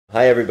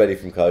Hi everybody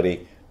from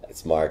Cody,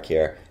 it's Marc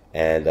here,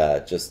 and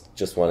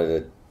just wanted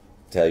to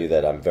tell you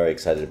that I'm very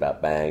excited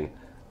about Bang,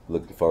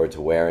 looking forward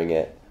to wearing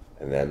it,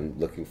 and then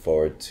looking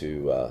forward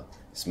to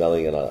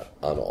smelling it on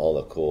all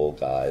the cool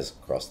guys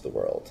across the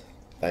world.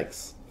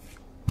 Thanks.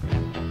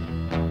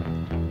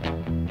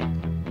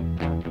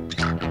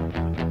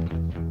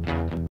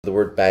 The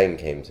word bang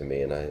came to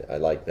me, and I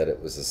liked that it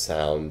was a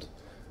sound,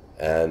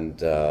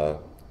 and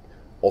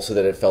also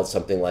that it felt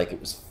something like it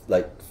was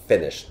like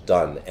finished,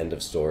 done, end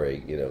of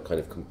story, you know,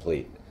 kind of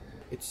complete.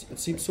 It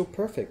seems so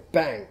perfect.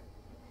 Bang!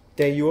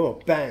 There you are.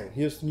 Bang!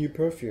 Here's the new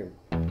perfume.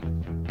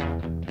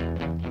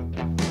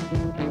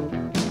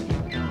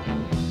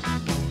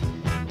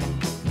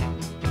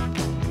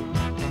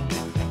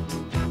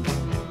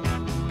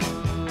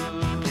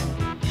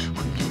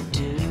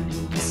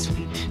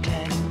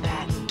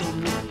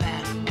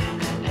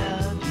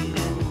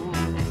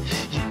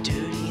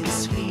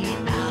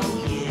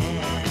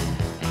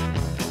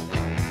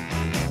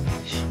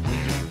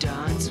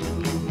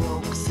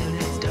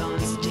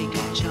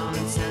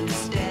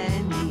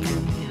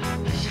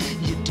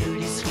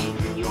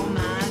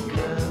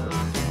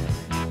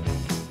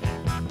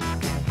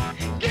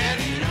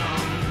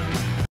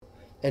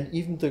 And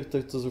even the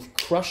sort of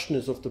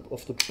crushness of the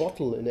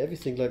bottle and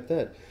everything like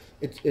that,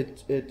 it's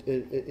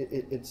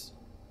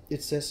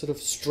their sort of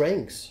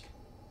strengths.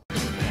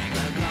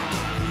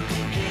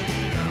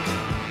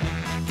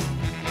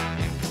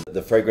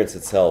 The fragrance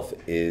itself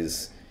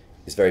is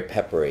very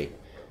peppery.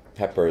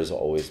 Pepper has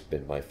always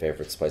been my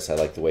favorite spice. I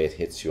like the way it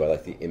hits you. I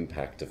like the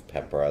impact of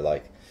pepper. I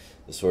like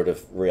the sort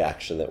of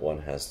reaction that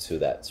one has to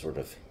that sort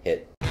of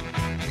hit.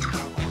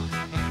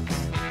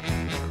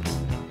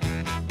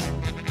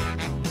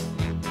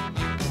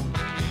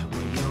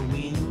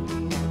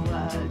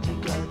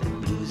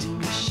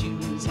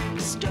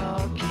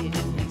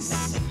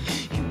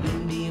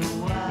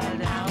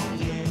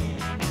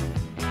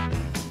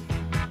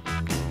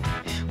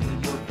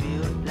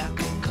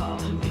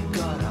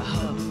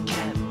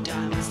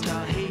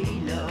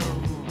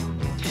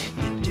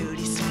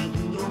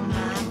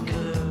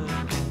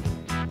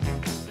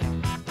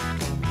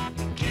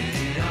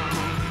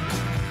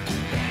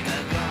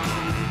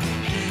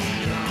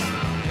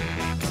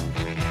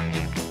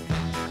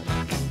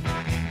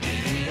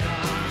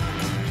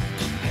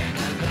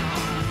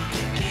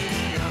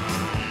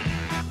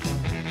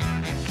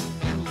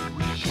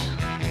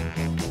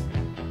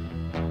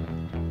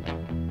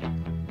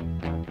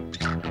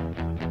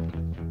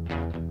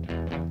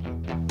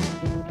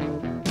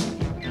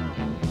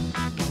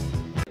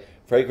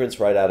 Fragrance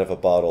right out of a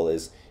bottle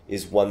is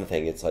one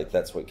thing. It's like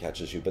that's what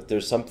catches you. But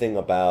there's something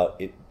about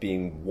it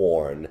being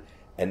worn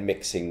and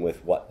mixing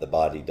with what the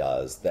body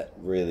does that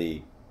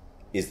really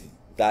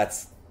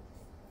that's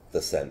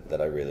the scent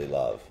that I really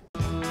love.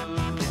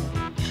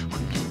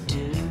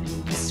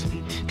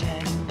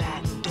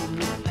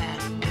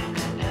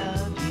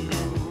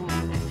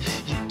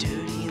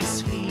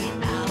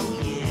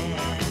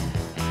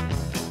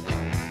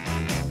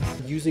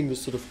 Using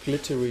this sort of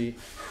glittery,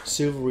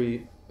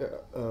 silvery,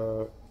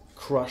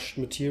 crushed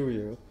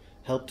material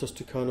helped us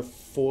to kind of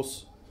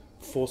force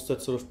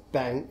that sort of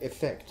bang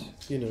effect,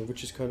 you know,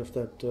 which is kind of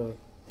that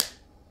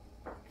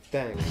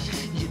bang.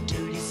 You're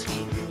dirty,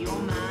 sweet, and you're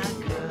my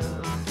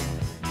girl.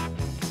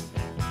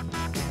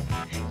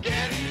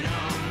 Get it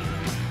on.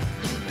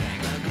 Bang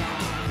a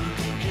gong.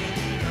 Get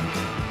it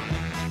on.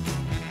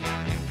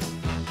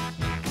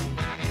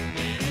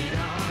 Get it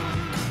on.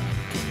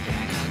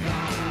 Bang a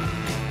gong.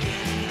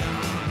 Get it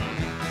on.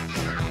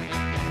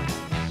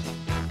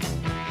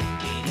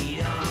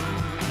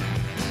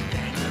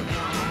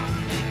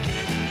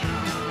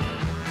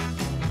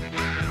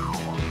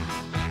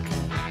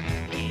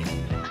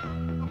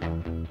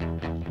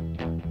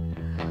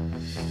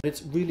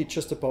 It's really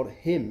just about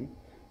him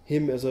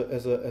as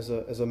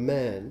a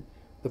man,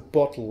 the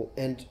bottle,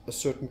 and a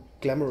certain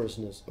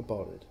glamorousness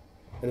about it,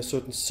 and a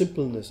certain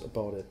simpleness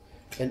about it,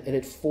 and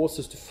it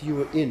forces the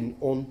viewer in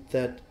on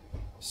that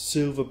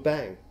silver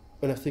bang,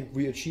 and I think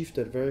we achieved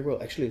that very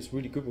well. Actually, it's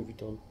really good what we've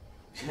done.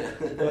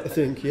 I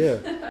think,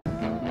 yeah.